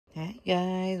Hi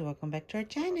guys, welcome back to our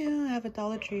channel. I have a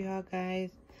Dollar Tree haul,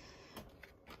 guys.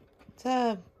 It's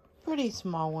a pretty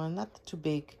small one, not too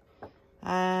big.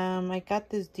 I got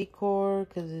this decor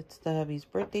because it's the hubby's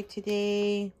birthday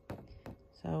today.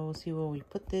 So we'll see where we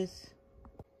put this.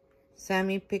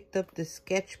 Sammy picked up the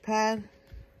sketch pad.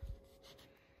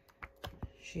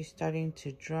 She's starting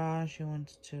to draw. She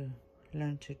wants to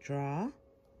learn to draw.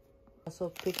 Also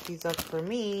picked these up for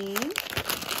me.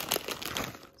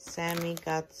 Sammy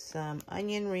got some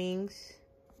onion rings.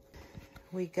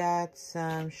 We got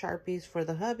some Sharpies for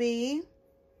the hubby.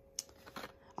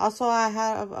 Also, I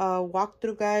have a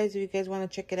walkthrough, guys, if you guys want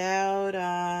to check it out.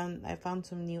 I found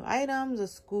some new items. The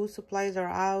school supplies are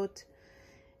out.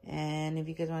 And if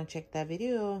you guys want to check that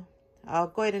video, I'll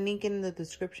go ahead and link it in the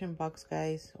description box,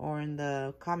 guys. Or in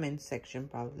the comments section,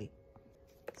 probably.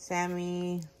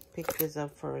 Sammy picked this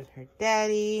up for her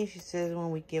daddy. She says when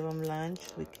we give him lunch,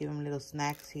 we give him little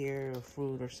snacks here or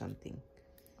fruit or something.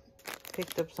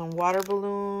 Picked up some water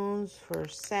balloons for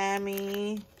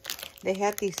Sammy. They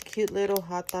had these cute little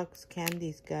hot dogs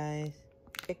candies, guys.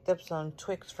 Picked up some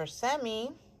Twix for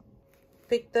Sammy.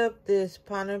 Picked up this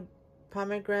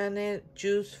pomegranate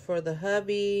juice for the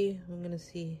hubby. I'm gonna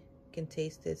see, can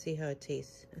taste it, see how it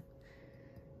tastes.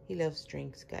 He loves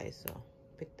drinks, guys, so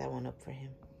picked that one up for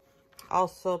him.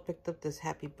 Also picked up this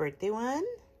happy birthday one.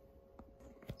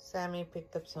 Sammy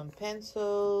picked up some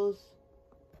pencils.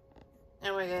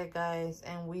 And we're good, guys,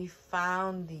 and we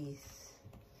found these.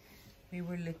 We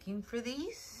were looking for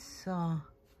these, so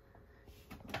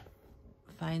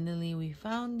finally we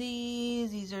found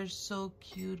these. These are so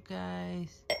cute, guys.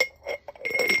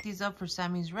 Picked these up for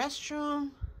Sammy's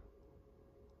restroom.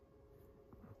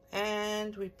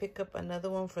 And we pick up another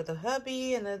one for the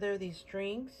hubby, another of these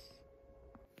drinks.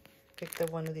 Picked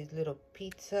up one of these little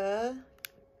pizza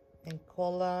and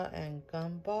cola and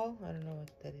gumball. I don't know what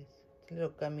that is. It's a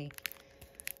little gummy,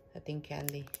 I think,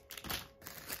 candy.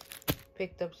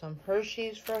 Picked up some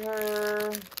Hershey's for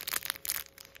her.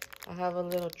 I have a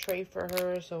little tray for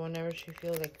her, so whenever she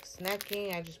feels like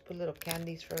snacking, I just put little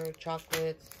candies for her,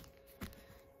 chocolates.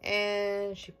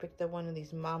 And she picked up one of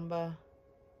these Mamba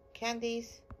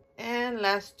candies. And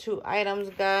last two items,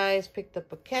 guys. Picked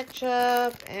up a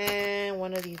ketchup and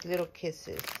one of these little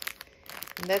kisses.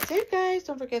 And that's it, guys.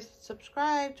 Don't forget to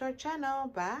subscribe to our channel.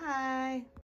 Bye.